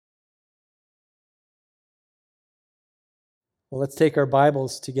Well, let's take our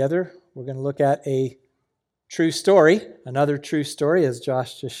Bibles together. We're going to look at a true story, another true story, as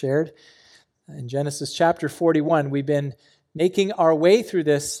Josh just shared. In Genesis chapter 41, we've been making our way through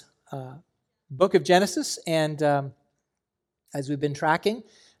this book of Genesis, and as we've been tracking,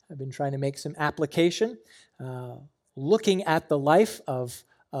 I've been trying to make some application, looking at the life of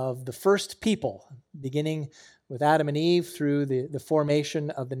the first people, beginning with Adam and Eve through the formation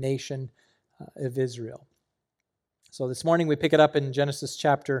of the nation of Israel. So this morning we pick it up in Genesis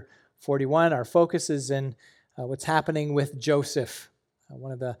chapter 41. Our focus is in what's happening with Joseph,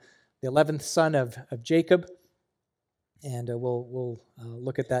 one of the 11th son of Jacob, and we'll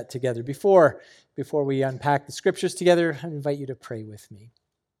look at that together. Before we unpack the scriptures together, I invite you to pray with me.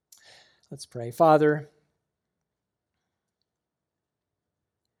 Let's pray. Father,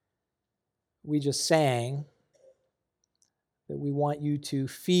 we just sang that we want you to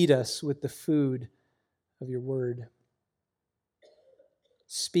feed us with the food of your word.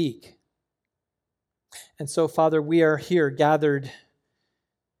 Speak. And so, Father, we are here gathered,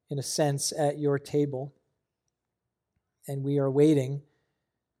 in a sense, at your table, and we are waiting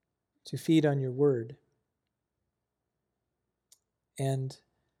to feed on your word. And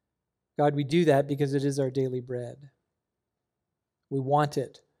God, we do that because it is our daily bread. We want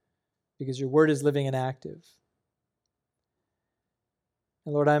it because your word is living and active.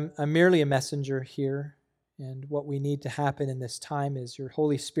 And Lord, I'm merely a messenger here. And what we need to happen in this time is your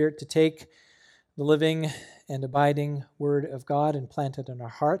Holy Spirit to take the living and abiding Word of God and plant it in our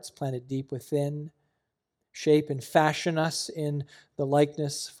hearts, plant it deep within, shape and fashion us in the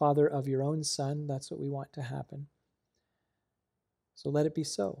likeness, Father, of your own Son. That's what we want to happen. So let it be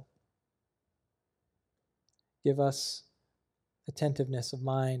so. Give us attentiveness of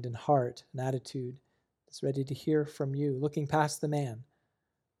mind and heart and attitude that's ready to hear from you, looking past the man,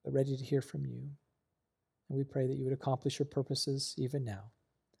 but ready to hear from you. And we pray that you would accomplish your purposes even now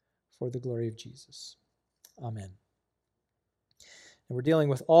for the glory of Jesus. Amen. And we're dealing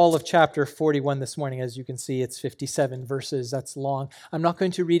with all of chapter 41 this morning. As you can see, it's 57 verses. That's long. I'm not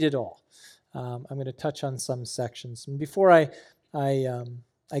going to read it all. I'm going to touch on some sections. And before I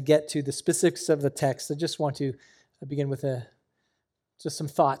get to the specifics of the text, I just want to begin with just some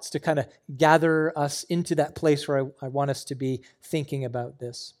thoughts to kind of gather us into that place where I want us to be thinking about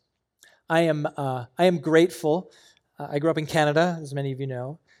this. I am grateful. I grew up in Canada, as many of you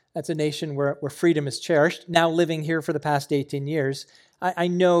know. That's a nation where freedom is cherished. Now living here for the past 18 years, I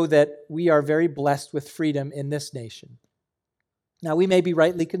know that we are very blessed with freedom in this nation. Now, we may be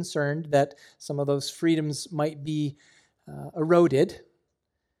rightly concerned that some of those freedoms might be eroded,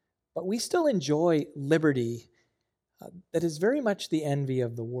 but we still enjoy liberty that is very much the envy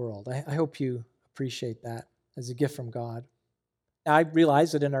of the world. I hope you appreciate that as a gift from God. I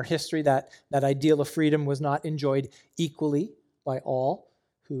realize that in our history that ideal of freedom was not enjoyed equally by all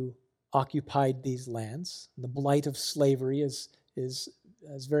who occupied these lands. The blight of slavery has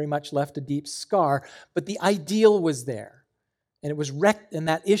very much left a deep scar, but the ideal was there. And it was and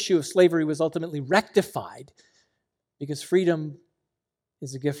that issue of slavery was ultimately rectified because freedom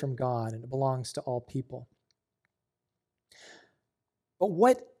is a gift from God and it belongs to all people. But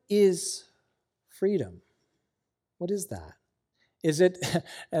what is freedom? What is that? Is it,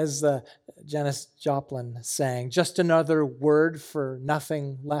 as Janis Joplin sang, just another word for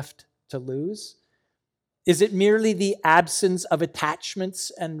nothing left to lose? Is it merely the absence of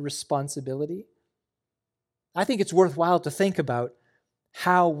attachments and responsibility? I think it's worthwhile to think about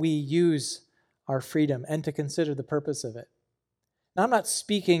how we use our freedom and to consider the purpose of it. Now, I'm not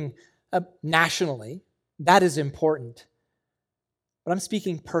speaking nationally. That is important. But I'm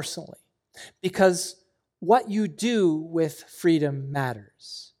speaking personally because what you do with freedom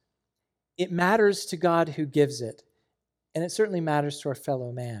matters. It matters to God who gives it, and it certainly matters to our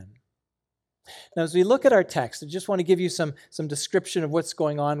fellow man. Now, as we look at our text, I just want to give you some description of what's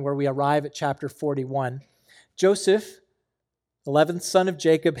going on where we arrive at chapter 41. Joseph, 11th son of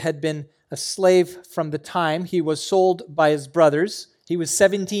Jacob, had been a slave from the time he was sold by his brothers. He was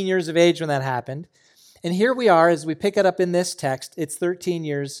 17 years of age when that happened. And here we are, as we pick it up in this text, it's 13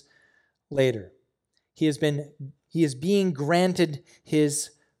 years later. He is being granted his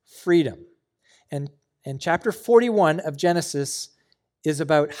freedom. And chapter 41 of Genesis is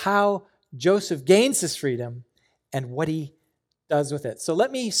about how Joseph gains his freedom and what he does with it. So let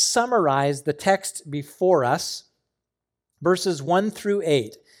me summarize the text before us, verses 1 through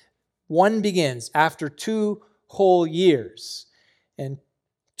 8. 1 begins, after 2 whole years. And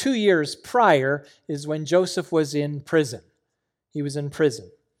 2 years prior is when Joseph was in prison. He was in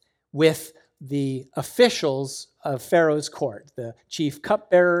prison with the officials of Pharaoh's court, the chief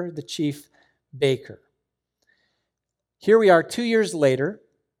cupbearer, the chief baker. Here we are 2 years later.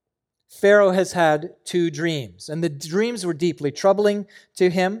 Pharaoh has had 2 dreams, and the dreams were deeply troubling to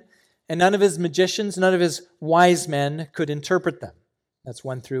him, and none of his magicians, none of his wise men could interpret them. That's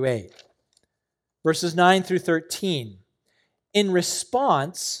 1 through 8. Verses 9 through 13. In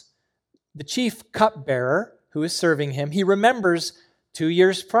response, the chief cupbearer who is serving him, he remembers 2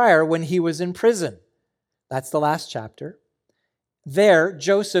 years prior when he was in prison. That's the last chapter. There,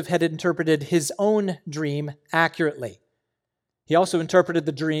 Joseph had interpreted his own dream accurately. He also interpreted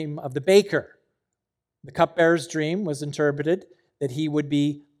the dream of the baker. The cupbearer's dream was interpreted that he would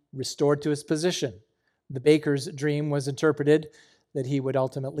be restored to his position. The baker's dream was interpreted that he would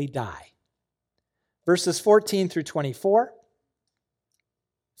ultimately die. Verses 14 through 24.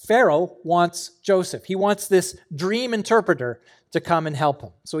 Pharaoh wants Joseph. He wants this dream interpreter to come and help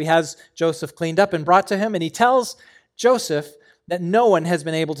him. So he has Joseph cleaned up and brought to him, and he tells Joseph that no one has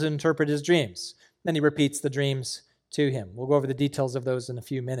been able to interpret his dreams. Then he repeats the dreams to him. We'll go over the details of those in a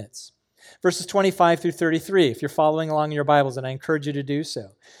few minutes. Verses 25 through 33, if you're following along in your Bibles, and I encourage you to do so.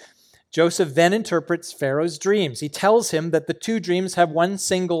 Joseph then interprets Pharaoh's dreams. He tells him that the 2 dreams have one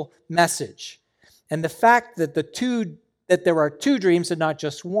single message. And the fact that there are 2 dreams and not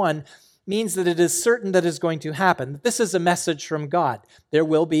just one means that it is certain that is going to happen. This is a message from God. There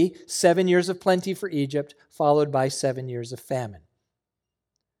will be 7 years of plenty for Egypt, followed by 7 years of famine.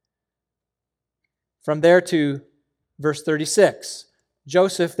 From there to verse 36,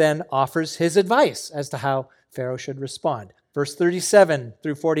 Joseph then offers his advice as to how Pharaoh should respond. Verse 37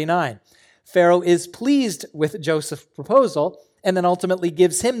 through 49, Pharaoh is pleased with Joseph's proposal and then ultimately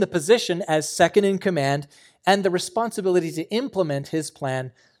gives him the position as second in command and the responsibility to implement his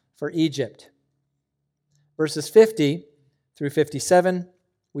plan for Egypt. Verses 50 through 57,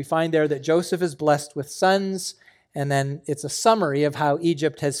 we find there that Joseph is blessed with sons, and then it's a summary of how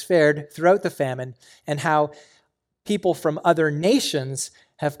Egypt has fared throughout the famine and how people from other nations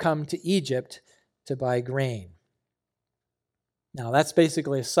have come to Egypt to buy grain. Now, that's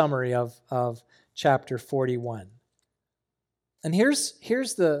basically a summary of chapter 41. And here's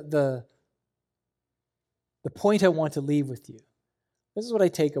the point I want to leave with you. This is what I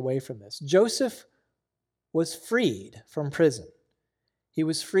take away from this. Joseph was freed from prison. He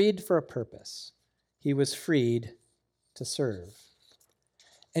was freed for a purpose. He was freed to serve.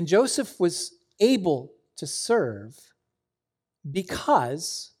 And Joseph was able to serve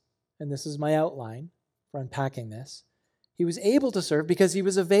because, and this is my outline for unpacking this, he was able to serve because he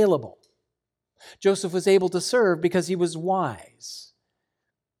was available. Joseph was able to serve because he was wise.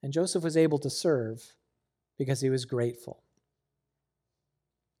 And Joseph was able to serve because he was grateful.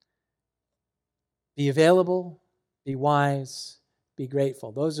 Be available, be wise, be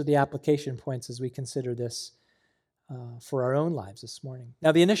grateful. Those are the application points as we consider this for our own lives this morning.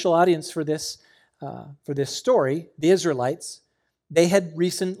 Now, the initial audience for this story, the Israelites, they had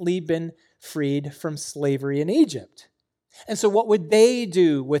recently been freed from slavery in Egypt. And so what would they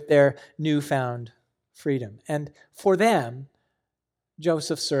do with their newfound freedom? And for them,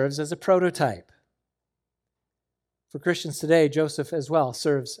 Joseph serves as a prototype. For Christians today, Joseph as well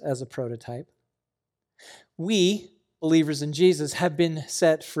serves as a prototype. We, believers in Jesus, have been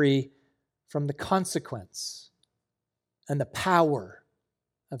set free from the consequence and the power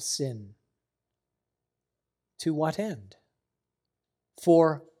of sin. To what end?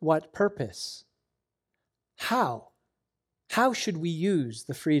 For what purpose? How? How should we use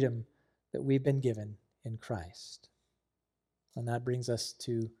the freedom that we've been given in Christ? And that brings us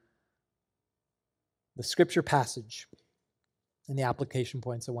to the scripture passage and the application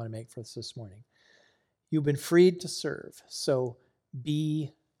points I want to make for us this morning. You've been freed to serve, so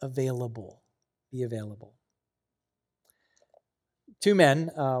be available. Be available. 2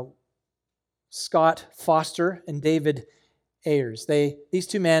 men, Scott Foster and David Ayers. These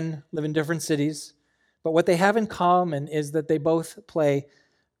 2 men live in different cities, but what they have in common is that they both play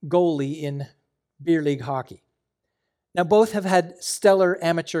goalie in beer league hockey. Now, both have had stellar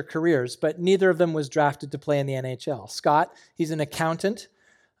amateur careers, but neither of them was drafted to play in the NHL. Scott, he's an accountant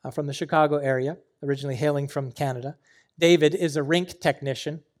from the Chicago area, originally hailing from Canada. David is a rink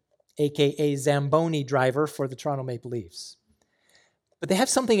technician, a.k.a. Zamboni driver for the Toronto Maple Leafs. But they have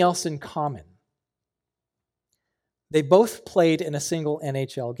something else in common. They both played in a single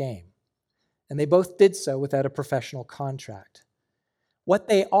NHL game, and they both did so without a professional contract. What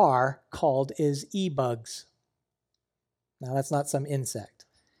they are called is e-bugs. Now, that's not some insect.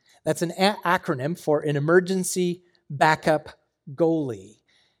 That's an acronym for an emergency backup goalie.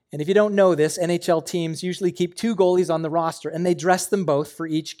 And if you don't know this, NHL teams usually keep 2 goalies on the roster, and they dress them both for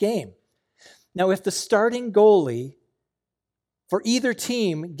each game. Now, if the starting goalie for either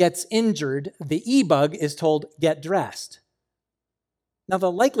team gets injured, the e-bug is told, get dressed. Now, the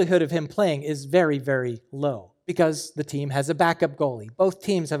likelihood of him playing is very, very low because the team has a backup goalie. Both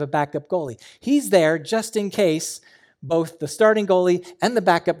teams have a backup goalie. He's there just in case both the starting goalie and the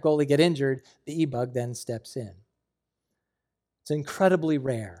backup goalie get injured. The e-bug then steps in. It's incredibly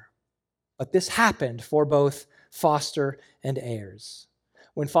rare, but this happened for both Foster and Ayers.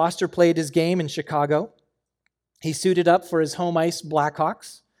 When Foster played his game in Chicago, he suited up for his home ice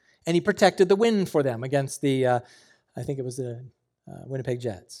Blackhawks, and he protected the win for them against the, I think it was the Winnipeg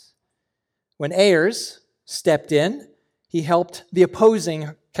Jets. When Ayers stepped in, he helped the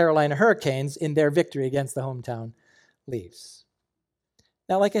opposing Carolina Hurricanes in their victory against the hometown Leafs.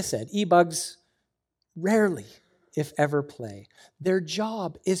 Now, like I said, e-bugs rarely, if ever, play. Their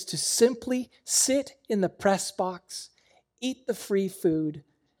job is to simply sit in the press box, eat the free food,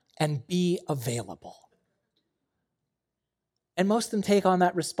 and be available. And most of them take on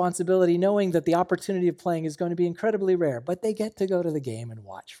that responsibility knowing that the opportunity of playing is going to be incredibly rare, but they get to go to the game and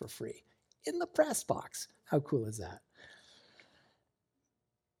watch for free in the press box. How cool is that?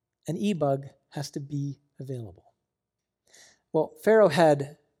 An e-bug has to be available. Well, Pharaoh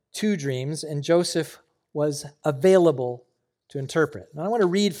had 2 dreams, and Joseph was available to interpret. Now I want to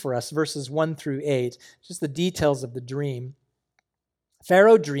read for us verses 1 through 8, just the details of the dream.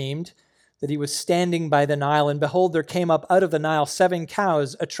 Pharaoh dreamed that he was standing by the Nile, and behold, there came up out of the Nile 7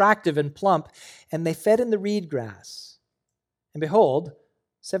 cows, attractive and plump, and they fed in the reed grass. And behold,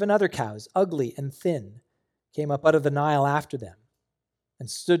 7 other cows, ugly and thin, came up out of the Nile after them,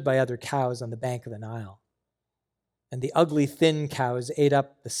 and stood by other cows on the bank of the Nile. And the ugly, thin cows ate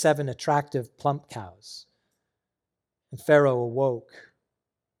up the 7 attractive, plump cows. And Pharaoh awoke,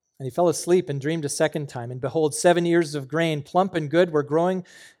 and he fell asleep and dreamed a second time. And behold, 7 ears of grain, plump and good, were growing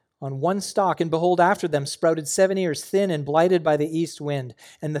on one stalk, and behold, after them sprouted 7 ears, thin and blighted by the east wind.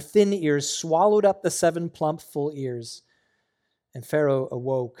 And the thin ears swallowed up the 7 plump, full ears. And Pharaoh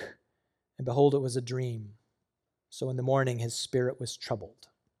awoke, and behold, it was a dream. So in the morning his spirit was troubled.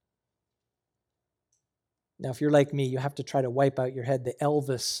 Now, if you're like me, you have to try to wipe out your head the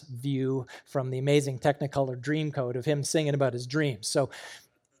Elvis view from the amazing Technicolor Dreamcoat of him singing about his dreams. So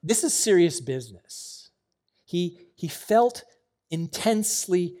this is serious business. He felt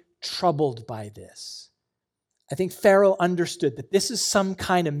intensely troubled by this. I think Pharaoh understood that this is some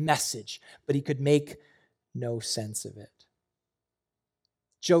kind of message, but he could make no sense of it.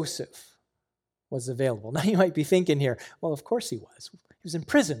 Joseph was available. Now you might be thinking here, well, of course he was. He was in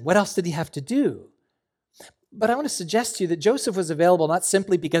prison. What else did he have to do? But I want to suggest to you that Joseph was available not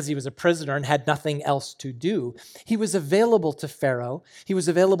simply because he was a prisoner and had nothing else to do. He was available to Pharaoh. He was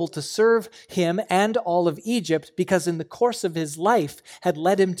available to serve him and all of Egypt because in the course of his life had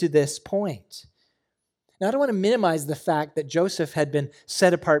led him to this point. Now, I don't want to minimize the fact that Joseph had been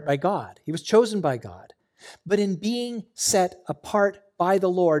set apart by God. He was chosen by God. But in being set apart by the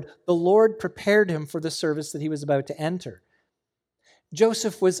Lord prepared him for the service that he was about to enter.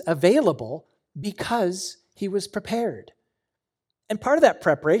 Joseph was available because he was prepared. And part of that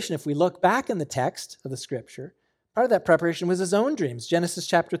preparation, if we look back in the text of the scripture, part of that preparation was his own dreams. Genesis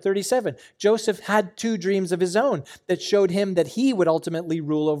chapter 37. Joseph had 2 dreams of his own that showed him that he would ultimately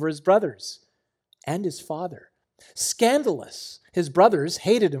rule over his brothers and his father. Scandalous. His brothers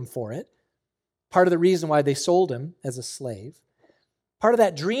hated him for it. Part of the reason why they sold him as a slave. Part of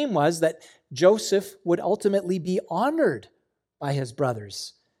that dream was that Joseph would ultimately be honored by his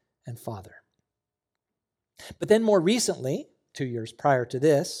brothers and father. But then more recently, 2 years prior to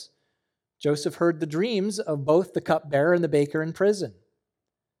this, Joseph heard the dreams of both the cupbearer and the baker in prison.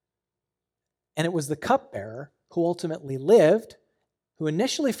 And it was the cupbearer who ultimately lived, who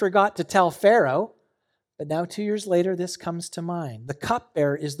initially forgot to tell Pharaoh, but now 2 years later, this comes to mind. The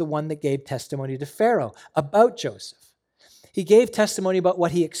cupbearer is the one that gave testimony to Pharaoh about Joseph. He gave testimony about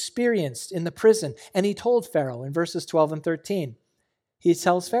what he experienced in the prison, and he told Pharaoh in verses 12 and 13. He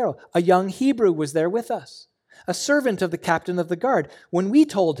tells Pharaoh, a young Hebrew was there with us, a servant of the captain of the guard. When we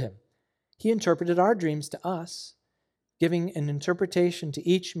told him, he interpreted our dreams to us, giving an interpretation to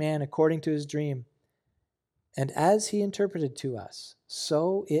each man according to his dream. And as he interpreted to us,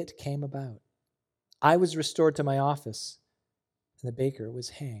 so it came about. I was restored to my office, and the baker was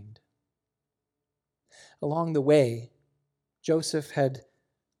hanged. Along the way, Joseph had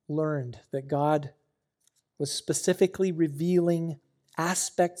learned that God was specifically revealing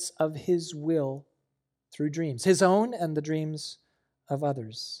aspects of his will through dreams, his own and the dreams of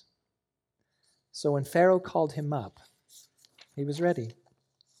others. So when Pharaoh called him up, he was ready.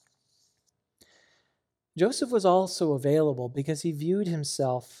 Joseph was also available because he viewed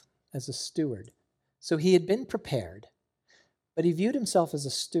himself as a steward. So he had been prepared, but he viewed himself as a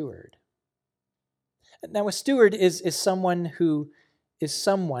steward. Now, a steward is someone who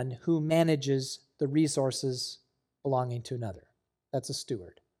manages the resources belonging to another. That's a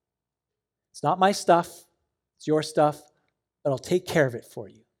steward. It's not my stuff, it's your stuff, but I'll take care of it for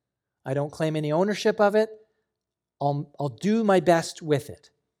you. I don't claim any ownership of it. I'll do my best with it.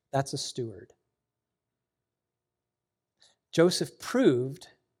 That's a steward. Joseph proved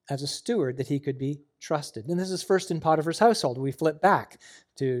as a steward that he could be trusted. And this is first in Potiphar's household. We flip back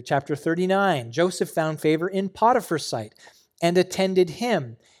to chapter 39. Joseph found favor in Potiphar's sight and attended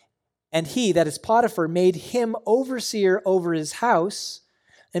him. And he, that is Potiphar, made him overseer over his house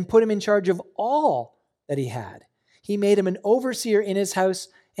and put him in charge of all that he had. He made him an overseer in his house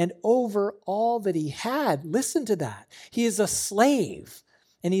and over all that he had. Listen to that. He is a slave,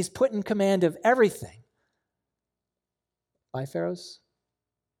 and he's put in command of everything. By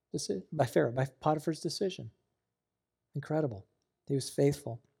Potiphar's decision. Incredible. He was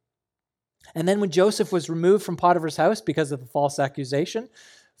faithful. And then when Joseph was removed from Potiphar's house because of the false accusation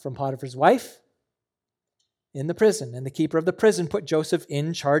from Potiphar's wife, in the prison, and the keeper of the prison put Joseph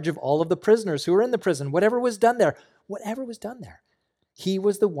in charge of all of the prisoners who were in the prison. Whatever was done there, he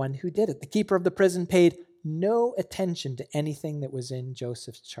was the one who did it. The keeper of the prison paid no attention to anything that was in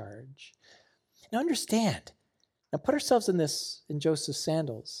Joseph's charge. Now understand, now put ourselves in Joseph's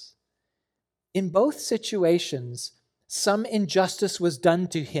sandals. In both situations, some injustice was done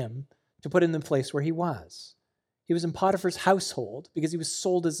to him to put him in the place where he was. He was in Potiphar's household because he was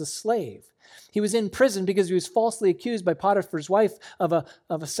sold as a slave. He was in prison because he was falsely accused by Potiphar's wife of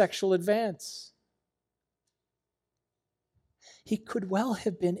a sexual advance. He could well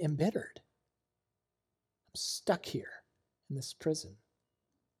have been embittered. I'm stuck here in this prison.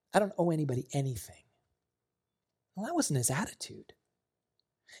 I don't owe anybody anything. Well, that wasn't his attitude.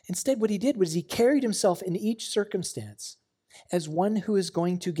 Instead, what he did was he carried himself in each circumstance as one who is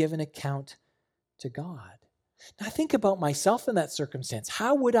going to give an account to God. Now, think about myself in that circumstance.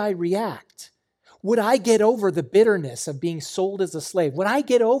 How would I react? Would I get over the bitterness of being sold as a slave? Would I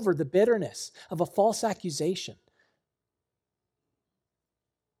get over the bitterness of a false accusation?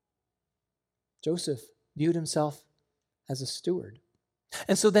 Joseph viewed himself as a steward.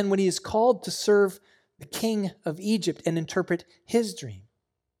 And so then when he is called to serve the king of Egypt and interpret his dream,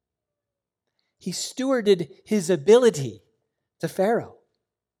 he stewarded his ability to Pharaoh.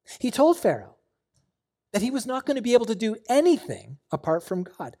 He told Pharaoh that he was not going to be able to do anything apart from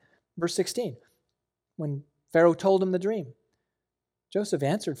God. Verse 16, when Pharaoh told him the dream, Joseph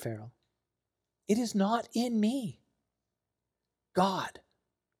answered Pharaoh, "It is not in me. God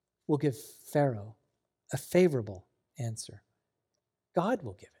will give Pharaoh a favorable answer." God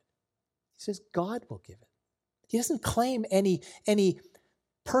will give it. He says God will give it. He doesn't claim any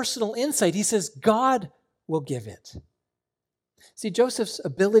personal insight. He says God will give it. See, Joseph's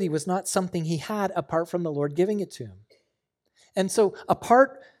ability was not something he had apart from the Lord giving it to him. And so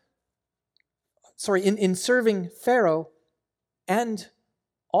in serving Pharaoh and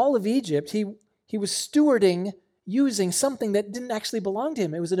all of Egypt, he was stewarding, using something that didn't actually belong to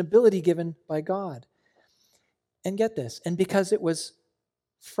him. It was an ability given by God. And get this, and because it was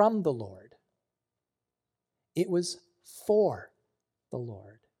from the Lord, it was for the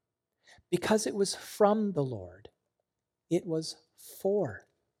Lord. Because it was from the Lord, it was for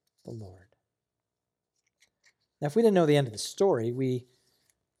the Lord. Now, if we didn't know the end of the story, we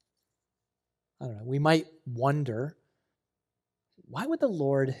might wonder, why would the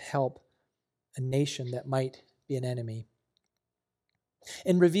Lord help a nation that might be an enemy?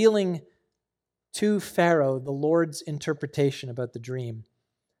 In revealing to Pharaoh the Lord's interpretation about the dream,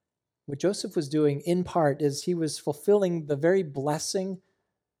 what Joseph was doing in part is he was fulfilling the very blessing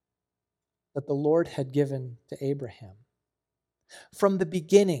that the Lord had given to Abraham. From the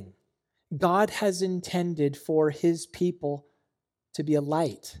beginning, God has intended for his people to be a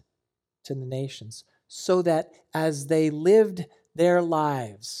light to the nations, so that as they lived their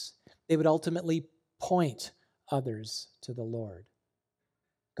lives, they would ultimately point others to the Lord.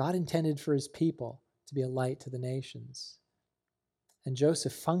 God intended for his people to be a light to the nations. And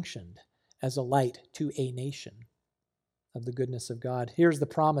Joseph functioned as a light to a nation of the goodness of God. Here's the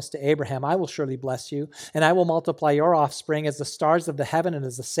promise to Abraham: I will surely bless you, and I will multiply your offspring as the stars of the heaven and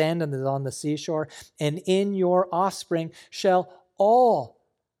as the sand that is on the seashore. And in your offspring shall all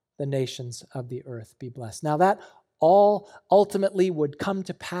the nations of the earth be blessed. Now that all ultimately would come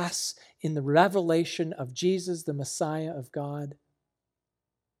to pass in the revelation of Jesus, the Messiah of God.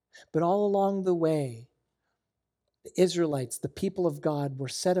 But all along the way, the Israelites, the people of God, were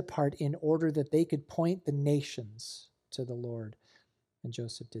set apart in order that they could point the nations to the Lord. And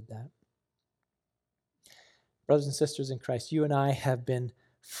Joseph did that. Brothers and sisters in Christ, you and I have been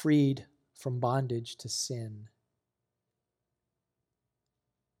freed from bondage to sin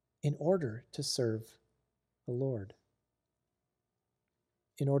in order to serve the Lord.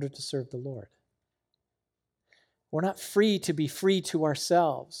 In order to serve the Lord. We're not free to be free to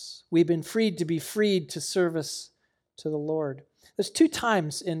ourselves. We've been freed to be freed to service to the Lord. There's 2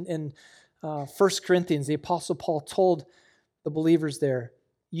 times in 1 Corinthians, the Apostle Paul told the believers there,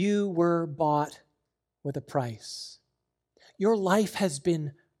 you were bought with a price. Your life has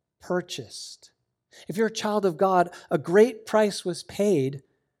been purchased. If you're a child of God, a great price was paid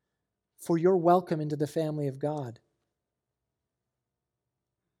for your welcome into the family of God.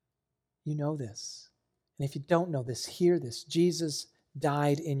 You know this. And if you don't know this, hear this. Jesus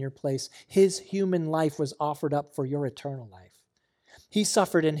died in your place. His human life was offered up for your eternal life. He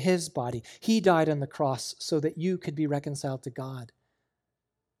suffered in his body. He died on the cross so that you could be reconciled to God.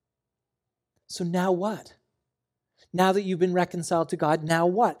 So now what? Now that you've been reconciled to God, now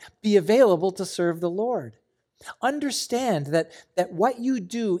what? Be available to serve the Lord. Understand that what you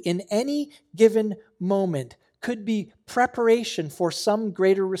do in any given moment could be preparation for some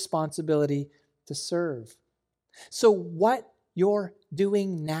greater responsibility to serve. So what you're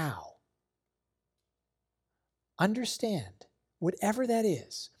doing now, understand, whatever that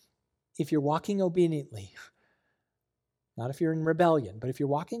is, if you're walking obediently, not if you're in rebellion, but if you're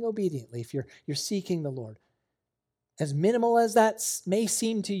walking obediently, if you're seeking the Lord, as minimal as that may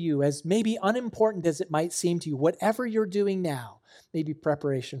seem to you, as maybe unimportant as it might seem to you, whatever you're doing now may be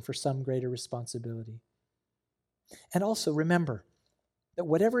preparation for some greater responsibility. And also remember that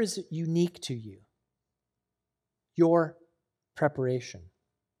whatever is unique to you, your preparation,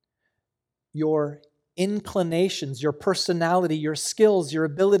 your inclinations, your personality, your skills, your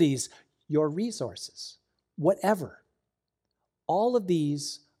abilities, your resources, whatever, all of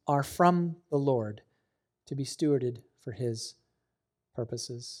these are from the Lord to be stewarded for his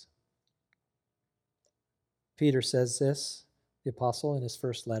purposes. Peter says this, the apostle, in his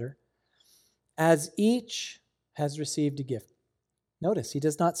first letter, as each has received a gift. Notice, he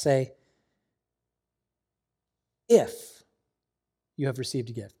does not say, if you have received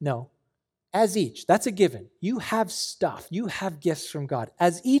a gift. No, as each. That's a given. You have stuff. You have gifts from God.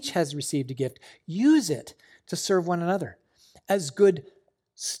 As each has received a gift, use it to serve one another as good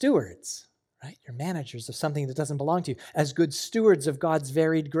stewards, right? You're managers of something that doesn't belong to you, as good stewards of God's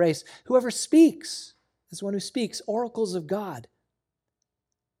varied grace. Whoever speaks, as one who speaks, oracles of God.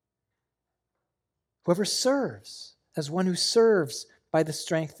 Whoever serves, as one who serves by the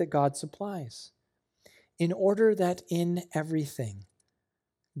strength that God supplies, in order that in everything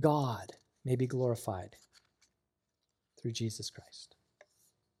God may be glorified through Jesus Christ.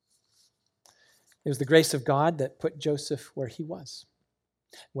 It was the grace of God that put Joseph where he was,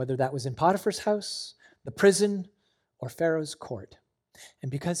 whether that was in Potiphar's house, the prison, or Pharaoh's court.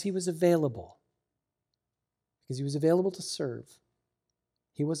 And because he was available to serve,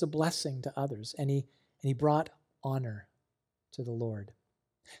 he was a blessing to others, and he brought honor to the Lord.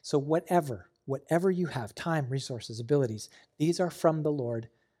 So whatever you have, time, resources, abilities, these are from the Lord,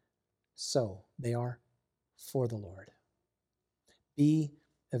 so they are for the Lord. Be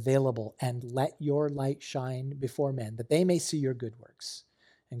available and let your light shine before men, that they may see your good works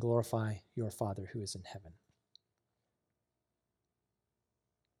and glorify your Father who is in heaven.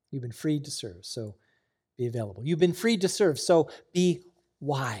 You've been freed to serve, so be available. You've been freed to serve, so be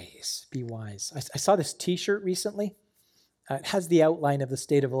wise. Be wise. I saw this t-shirt recently. It has the outline of the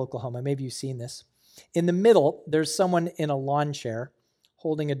state of Oklahoma. Maybe you've seen this. In the middle, there's someone in a lawn chair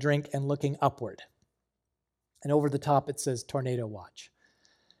holding a drink and looking upward. And over the top, it says tornado watch.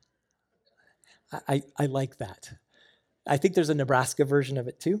 I like that. I think there's a Nebraska version of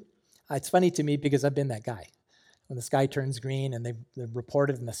it too. It's funny to me because I've been that guy. When the sky turns green and they've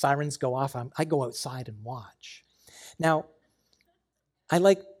reported and the sirens go off, I go outside and watch. Now, I've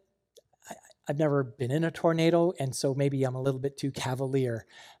never been in a tornado, and so maybe I'm a little bit too cavalier,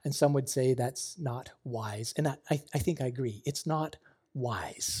 and some would say that's not wise. And I think I agree. It's not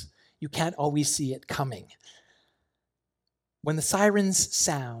wise. You can't always see it coming. When the sirens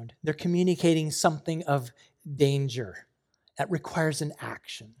sound, they're communicating something of danger that requires an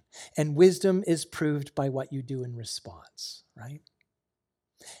action. And wisdom is proved by what you do in response, right?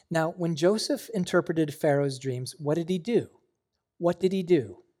 Now, when Joseph interpreted Pharaoh's dreams, what did he do? What did he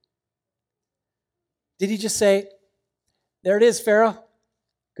do? Did he just say, there it is, Pharaoh.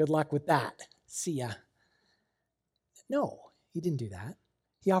 Good luck with that. See ya. No, he didn't do that.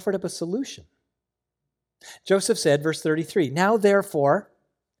 He offered up a solution. Joseph said, verse 33, now therefore,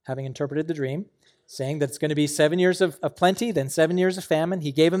 having interpreted the dream, saying that it's going to be 7 years of plenty, then 7 years of famine,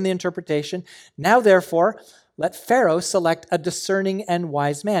 he gave him the interpretation. Now therefore, let Pharaoh select a discerning and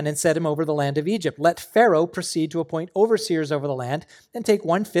wise man and set him over the land of Egypt. Let Pharaoh proceed to appoint overseers over the land and take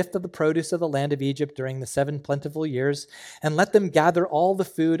 1/5 of the produce of the land of Egypt during the 7 plentiful years, and let them gather all the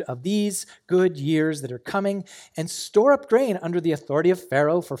food of these good years that are coming and store up grain under the authority of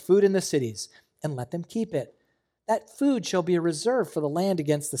Pharaoh for food in the cities, and let them keep it. That food shall be a reserve for the land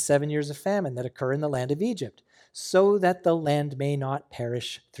against the 7 years of famine that occur in the land of Egypt, so that the land may not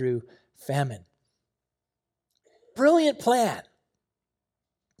perish through famine. Brilliant plan.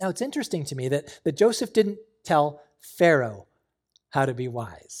 Now, it's interesting to me that Joseph didn't tell Pharaoh how to be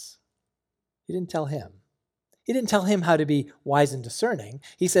wise. He didn't tell him. He didn't tell him how to be wise and discerning.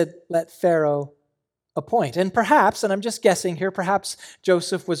 He said, let Pharaoh appoint. And perhaps, and I'm just guessing here, perhaps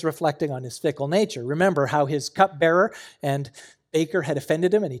Joseph was reflecting on his fickle nature. Remember how his cupbearer and baker had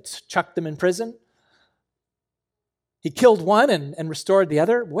offended him and he chucked them in prison? He killed one and restored the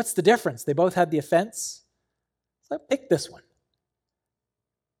other. What's the difference? They both had the offense. Pick this one.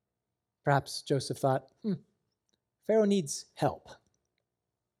 Perhaps Joseph thought, Pharaoh needs help.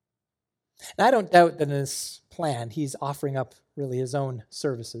 And I don't doubt that in this plan, he's offering up really his own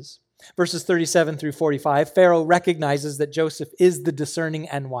services. Verses 37 through 45, Pharaoh recognizes that Joseph is the discerning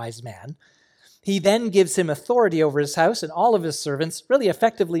and wise man. He then gives him authority over his house and all of his servants, really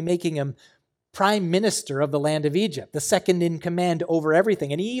effectively making him prime minister of the land of Egypt, the second in command over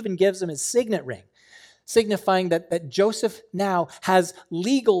everything. And he even gives him his signet ring, signifying that Joseph now has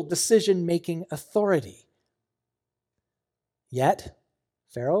legal decision-making authority. Yet,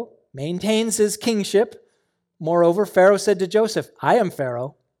 Pharaoh maintains his kingship. Moreover, Pharaoh said to Joseph, I am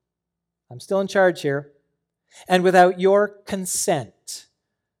Pharaoh. I'm still in charge here. And without your consent,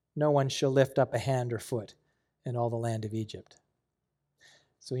 no one shall lift up a hand or foot in all the land of Egypt.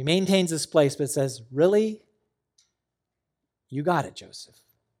 So he maintains his place, but says, really? You got it, Joseph.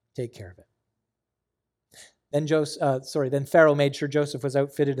 Take care of it. Then Pharaoh made sure Joseph was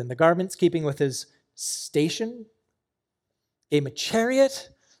outfitted in the garments, keeping with his station, gave him a chariot,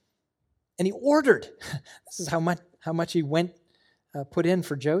 and he ordered. This is how much he put in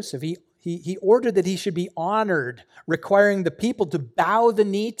for Joseph. He ordered that he should be honored, requiring the people to bow the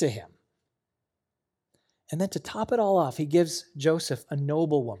knee to him. And then to top it all off, he gives Joseph a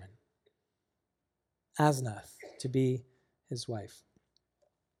noble woman, Asenath, to be his wife.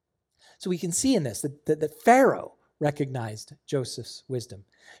 So we can see in this that Pharaoh recognized Joseph's wisdom.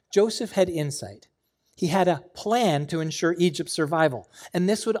 Joseph had insight. He had a plan to ensure Egypt's survival. And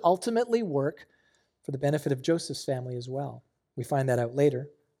this would ultimately work for the benefit of Joseph's family as well. We find that out later.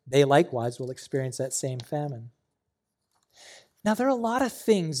 They likewise will experience that same famine. Now, there are a lot of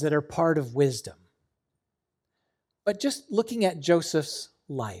things that are part of wisdom. But just looking at Joseph's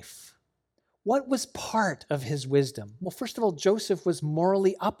life, what was part of his wisdom? Well, first of all, Joseph was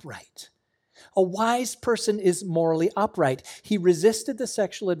morally upright. A wise person is morally upright. He resisted the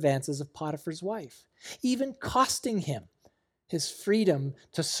sexual advances of Potiphar's wife, even costing him his freedom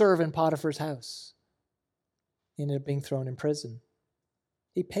to serve in Potiphar's house. He ended up being thrown in prison.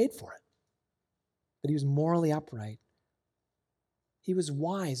 He paid for it, but he was morally upright. He was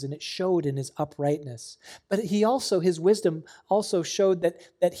wise, and it showed in his uprightness. But his wisdom also showed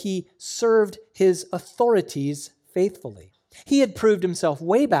that he served his authorities faithfully. He had proved himself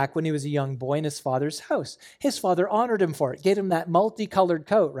way back when he was a young boy in his father's house. His father honored him for it, gave him that multicolored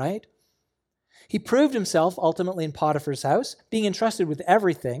coat, right? He proved himself ultimately in Potiphar's house, being entrusted with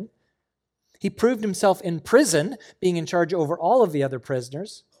everything. He proved himself in prison, being in charge over all of the other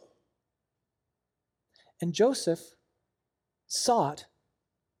prisoners. And Joseph sought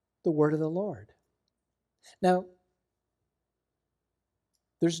the word of the Lord. Now,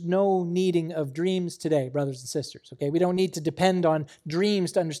 there's no needing of dreams today, brothers and sisters, okay? We don't need to depend on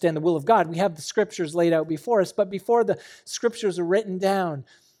dreams to understand the will of God. We have the scriptures laid out before us, but before the scriptures are written down,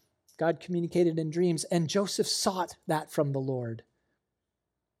 God communicated in dreams, and Joseph sought that from the Lord.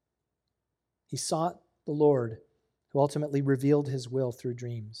 He sought the Lord, who ultimately revealed his will through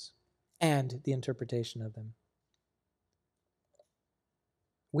dreams and the interpretation of them.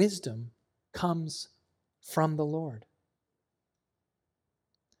 Wisdom comes from the Lord.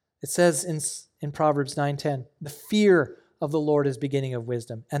 It says in Proverbs 9:10, the fear of the Lord is beginning of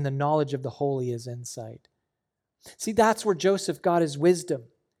wisdom, and the knowledge of the holy is insight. See, that's where Joseph got his wisdom.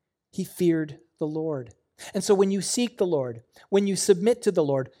 He feared the Lord. And so when you seek the Lord, when you submit to the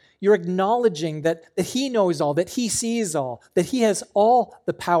Lord, you're acknowledging that he knows all, that he sees all, that he has all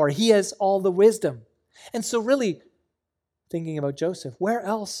the power, he has all the wisdom. And so really, thinking about Joseph, where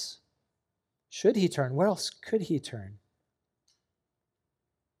else should he turn? Where else could he turn?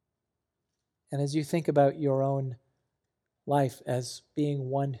 And as you think about your own life as being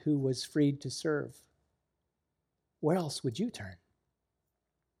one who was freed to serve, where else would you turn?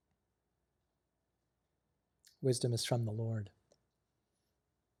 Wisdom is from the Lord.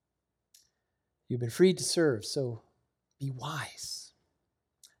 You've been freed to serve, so be wise.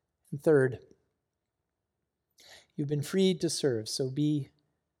 And third, you've been freed to serve, so be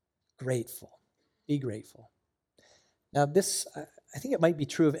grateful. Be grateful. Now this, I think it might be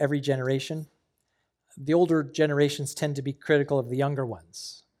true of every generation. The older generations tend to be critical of the younger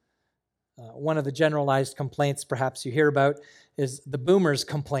ones. One of the generalized complaints perhaps you hear about is the boomers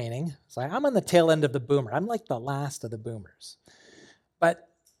complaining. It's like, I'm on the tail end of the boomer. I'm like the last of the boomers. But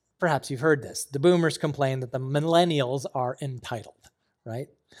perhaps you've heard this. The boomers complain that the millennials are entitled, right?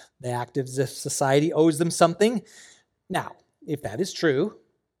 They act as if society owes them something. Now, if that is true,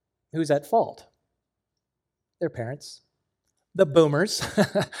 who's at fault? Their parents. The boomers,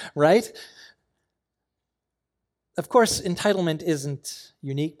 right? Of course, entitlement isn't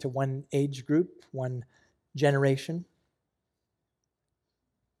unique to one age group, one generation.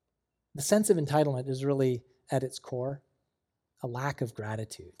 The sense of entitlement is really, at its core, a lack of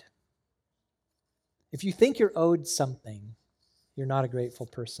gratitude. If you think you're owed something, you're not a grateful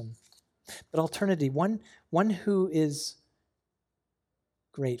person. But alternatively, one who is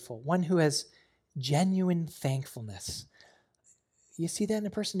grateful, one who has genuine thankfulness. You see that in a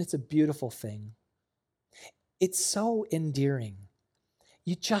person, it's a beautiful thing. It's so endearing.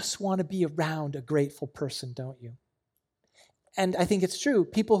 You just want to be around a grateful person, don't you? And I think it's true.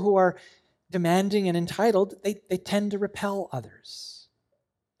 People who are demanding and entitled, they tend to repel others.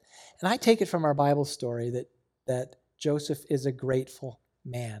 And I take it from our Bible story that Joseph is a grateful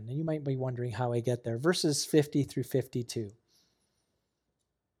man. And you might be wondering how I get there. Verses 50 through 52.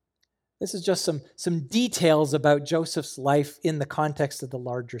 This is just some details about Joseph's life in the context of the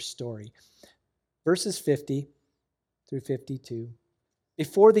larger story. Verses 50 through 52.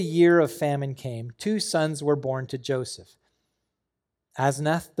 Before the year of famine came, 2 sons were born to Joseph.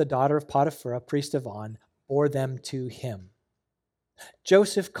 Asenath, the daughter of Potiphar, priest of On, bore them to him.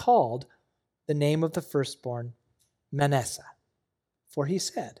 Joseph called the name of the firstborn Manasseh, for he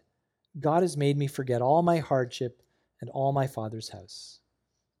said, God has made me forget all my hardship and all my father's house.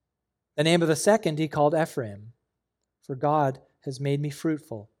 The name of the second he called Ephraim, for God has made me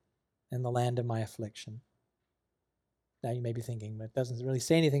fruitful in the land of my affliction. Now you may be thinking, but it doesn't really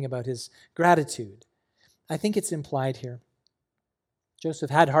say anything about his gratitude. I think it's implied here. Joseph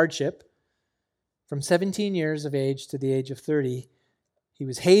had hardship. From 17 years of age to the age of 30, he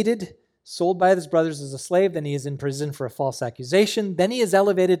was hated, sold by his brothers as a slave. Then he is in prison for a false accusation. Then he is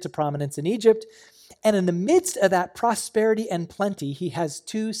elevated to prominence in Egypt. And in the midst of that prosperity and plenty, he has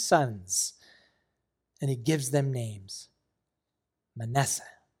 2 sons. And he gives them names. Manasseh,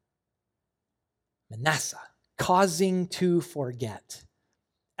 causing to forget.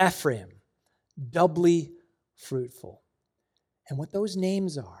 Ephraim, doubly fruitful. And what those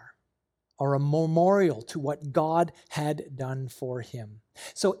names are a memorial to what God had done for him.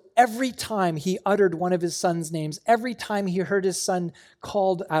 So every time he uttered one of his son's names, every time he heard his son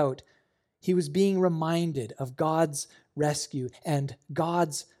called out, he was being reminded of God's rescue and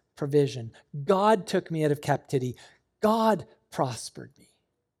God's provision. God took me out of captivity. God prospered me.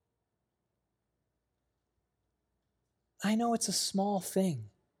 I know it's a small thing,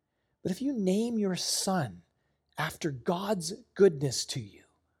 but if you name your son after God's goodness to you,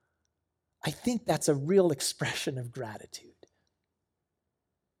 I think that's a real expression of gratitude.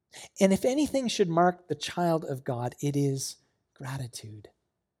 And if anything should mark the child of God, it is gratitude.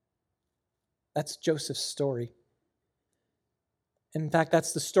 That's Joseph's story. In fact,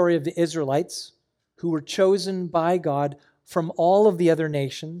 that's the story of the Israelites who were chosen by God from all of the other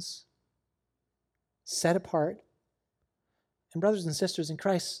nations, set apart. And brothers and sisters in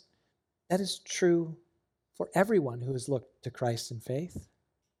Christ, that is true for everyone who has looked to Christ in faith.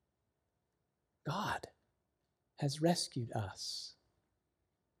 God has rescued us.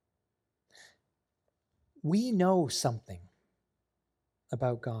 We know something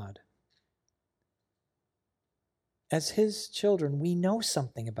about God. As his children, we know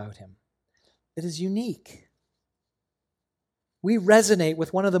something about him that is unique. We resonate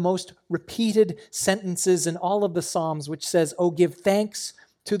with one of the most repeated sentences in all of the Psalms, which says, "Oh, give thanks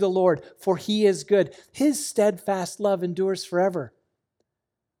to the Lord, for he is good. His steadfast love endures forever."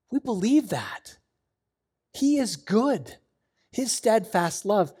 We believe that. He is good. His steadfast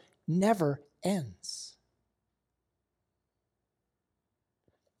love never ends.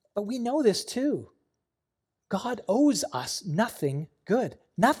 But we know this too. God owes us nothing good.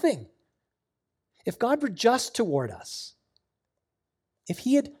 Nothing. If God were just toward us, if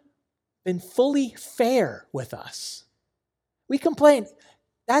he had been fully fair with us, we complain,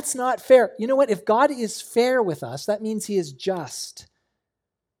 That's not fair. You know what? If God is fair with us, that means he is just.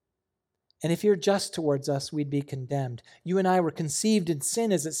 And if you're just towards us, we'd be condemned. You and I were conceived in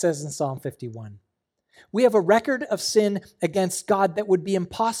sin, as it says in Psalm 51. We have a record of sin against God that would be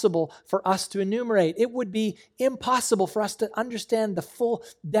impossible for us to enumerate. It would be impossible for us to understand the full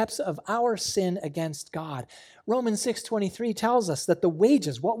depths of our sin against God. Romans 6:23 tells us that the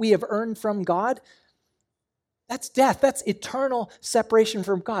wages, what we have earned from God, that's death. That's eternal separation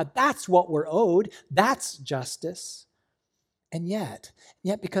from God. That's what we're owed. That's justice. And yet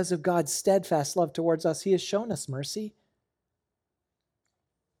because of God's steadfast love towards us, he has shown us mercy.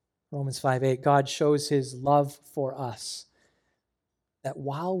 Romans 5:8, God shows his love for us, that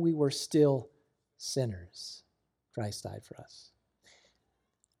while we were still sinners, Christ died for us.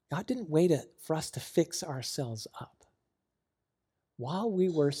 God didn't wait for us to fix ourselves up. While we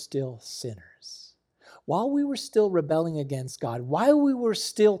were still sinners, while we were still rebelling against God, while we were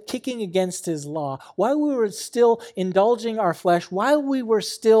still kicking against his law, while we were still indulging our flesh, while we were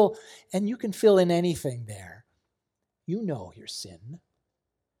still, and you can fill in anything there, you know your sin.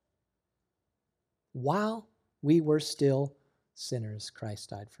 While we were still sinners, Christ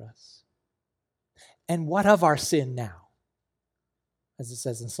died for us. And what of our sin now? As it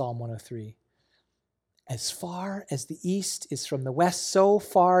says in Psalm 103, as far as the east is from the west, so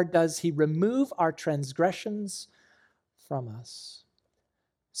far does he remove our transgressions from us.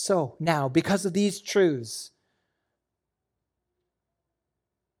 So now, because of these truths,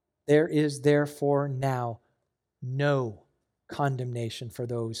 there is therefore now no condemnation for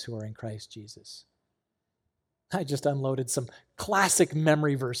those who are in Christ Jesus. I just unloaded some classic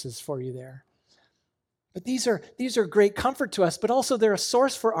memory verses for you there. But these are great comfort to us, but also they're a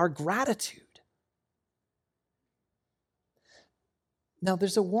source for our gratitude. Now,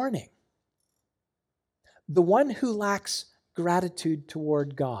 there's a warning. The one who lacks gratitude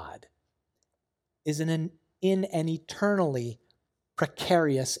toward God is in an eternally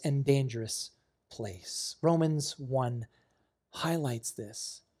precarious and dangerous place. Romans 1 highlights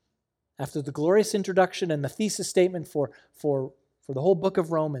this. After the glorious introduction and the thesis statement for the whole book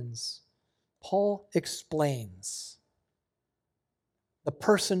of Romans, Paul explains the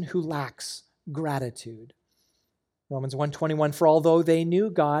person who lacks gratitude. Romans 1:21, for although they knew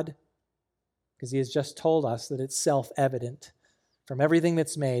God, because he has just told us that it's self-evident from everything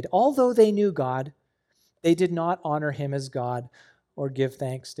that's made, although they knew God, they did not honor him as God or give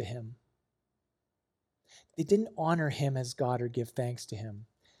thanks to him. They didn't honor him as God or give thanks to him.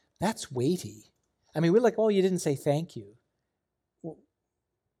 That's weighty. I mean, we're like, oh, you didn't say thank you. Well,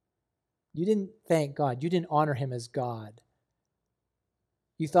 you didn't thank God. You didn't honor him as God.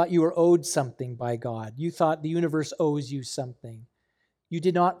 You thought you were owed something by God. You thought the universe owes you something. You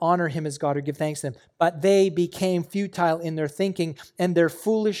did not honor him as God or give thanks to him. But they became futile in their thinking, and their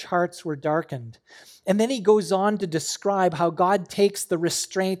foolish hearts were darkened. And then he goes on to describe how God takes the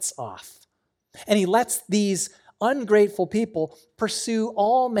restraints off. And he lets these ungrateful people pursue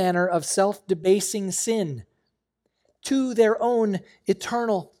all manner of self-debasing sin to their own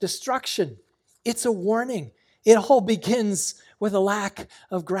eternal destruction. It's a warning. It all begins with a lack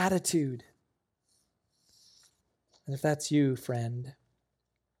of gratitude. And if that's you, friend,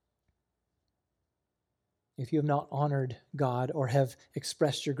 if you have not honored God or have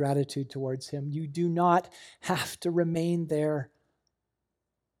expressed your gratitude towards him, you do not have to remain there.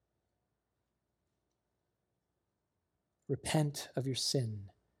 Repent of your sin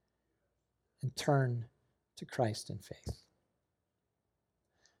and turn to Christ in faith.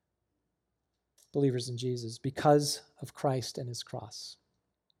 Believers in Jesus, because of Christ and his cross,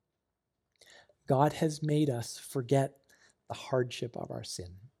 God has made us forget the hardship of our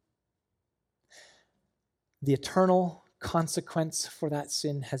sin. The eternal consequence for that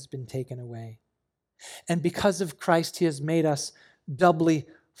sin has been taken away. And because of Christ, he has made us doubly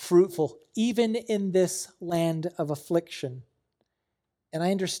fruitful, even in this land of affliction. And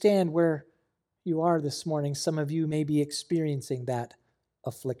I understand where you are this morning. Some of you may be experiencing that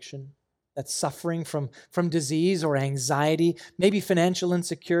affliction, that suffering from disease or anxiety, maybe financial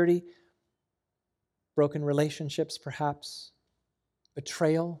insecurity, broken relationships perhaps,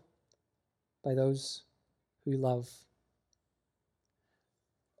 betrayal by those who you love.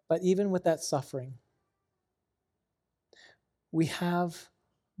 But even with that suffering, we have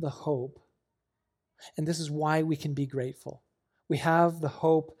the hope, and this is why we can be grateful. We have the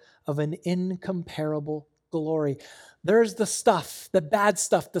hope of an incomparable glory. There's the stuff, the bad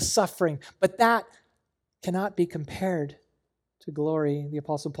stuff, the suffering, but that cannot be compared to glory. The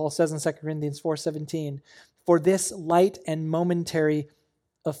Apostle Paul says in 2 Corinthians 4:17, for this light and momentary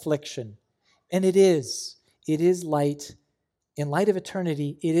affliction. And it is light In light of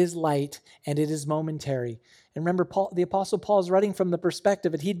eternity, it is light and it is momentary. And remember, the Apostle Paul is writing from the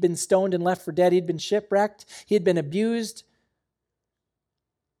perspective that he'd been stoned and left for dead. He'd been shipwrecked. He had been abused.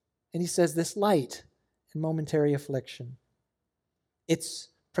 And he says this light and momentary affliction, it's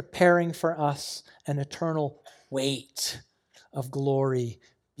preparing for us an eternal weight of glory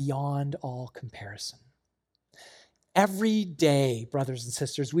beyond all comparison. Every day, brothers and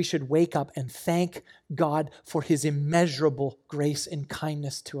sisters, we should wake up and thank God for his immeasurable grace and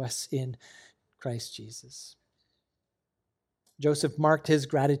kindness to us in Christ Jesus. Joseph marked his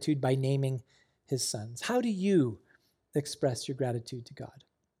gratitude by naming his sons. How do you express your gratitude to God?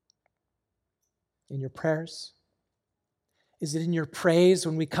 In your prayers? Is it in your praise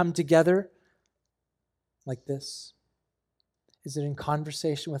when we come together like this? Is it in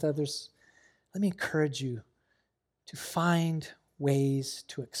conversation with others? Let me encourage you to find ways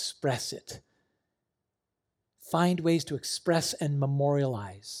to express it. Find ways to express and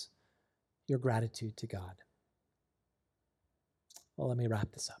memorialize your gratitude to God. Well, let me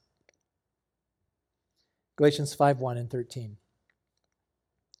wrap this up. Galatians 5:1 and 13.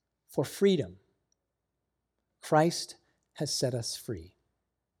 For freedom, Christ has set us free.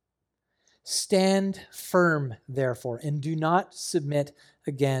 Stand firm, therefore, and do not submit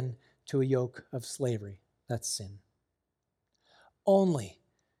again to a yoke of slavery. That's sin. Only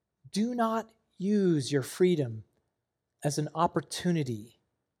do not use your freedom as an opportunity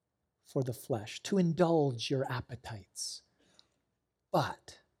for the flesh, to indulge your appetites,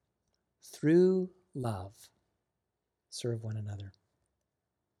 but through love, serve one another.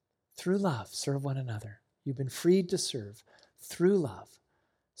 Through love, serve one another. You've been freed to serve. Through love,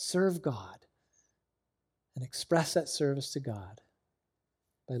 serve God and express that service to God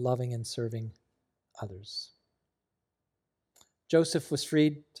by loving and serving others. Joseph was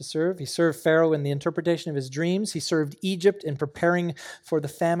freed to serve. He served Pharaoh in the interpretation of his dreams. He served Egypt in preparing for the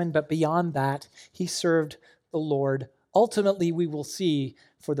famine. But beyond that, he served the Lord. Ultimately, we will see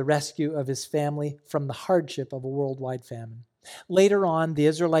for the rescue of his family from the hardship of a worldwide famine. Later on, the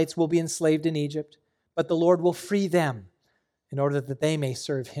Israelites will be enslaved in Egypt, but the Lord will free them in order that they may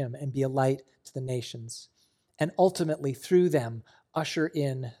serve him and be a light to the nations. And ultimately, through them, usher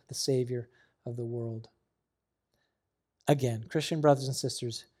in the Savior of the world. Again, Christian brothers and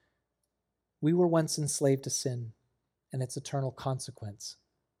sisters, we were once enslaved to sin and its eternal consequence,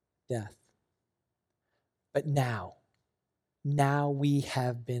 death. But now we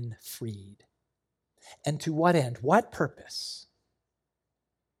have been freed. And to what end? What purpose?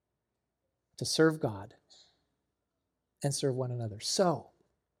 To serve God and serve one another. So,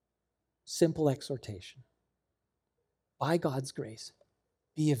 simple exhortation. By God's grace,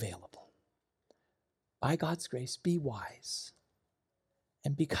 be available. By God's grace, be wise.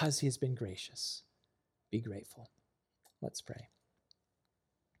 And because he has been gracious, be grateful. Let's pray.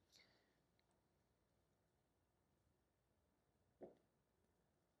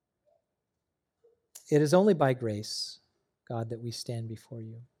 It is only by grace, God, that we stand before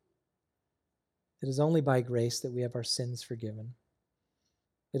you. It is only by grace that we have our sins forgiven.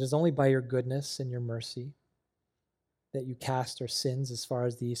 It is only by your goodness and your mercy that you cast our sins as far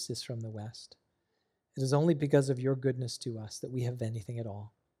as the east is from the west. It is only because of your goodness to us that we have anything at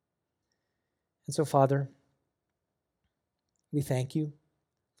all. And so, Father, we thank you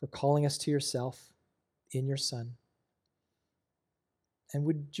for calling us to yourself in your Son. And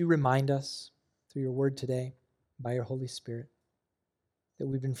would you remind us through your word today, by your Holy Spirit, that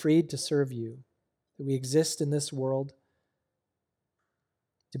we've been freed to serve you, that we exist in this world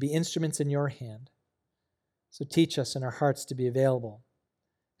to be instruments in your hand. So teach us in our hearts to be available.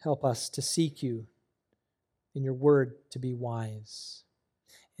 Help us to seek you in your word to be wise.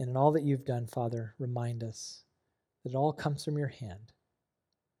 And in all that you've done, Father, remind us that it all comes from your hand.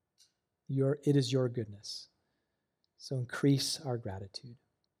 It is your goodness. So increase our gratitude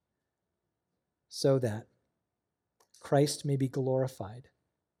so that Christ may be glorified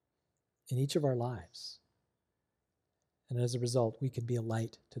in each of our lives. And as a result, we can be a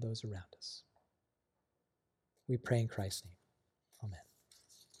light to those around us. We pray in Christ's name.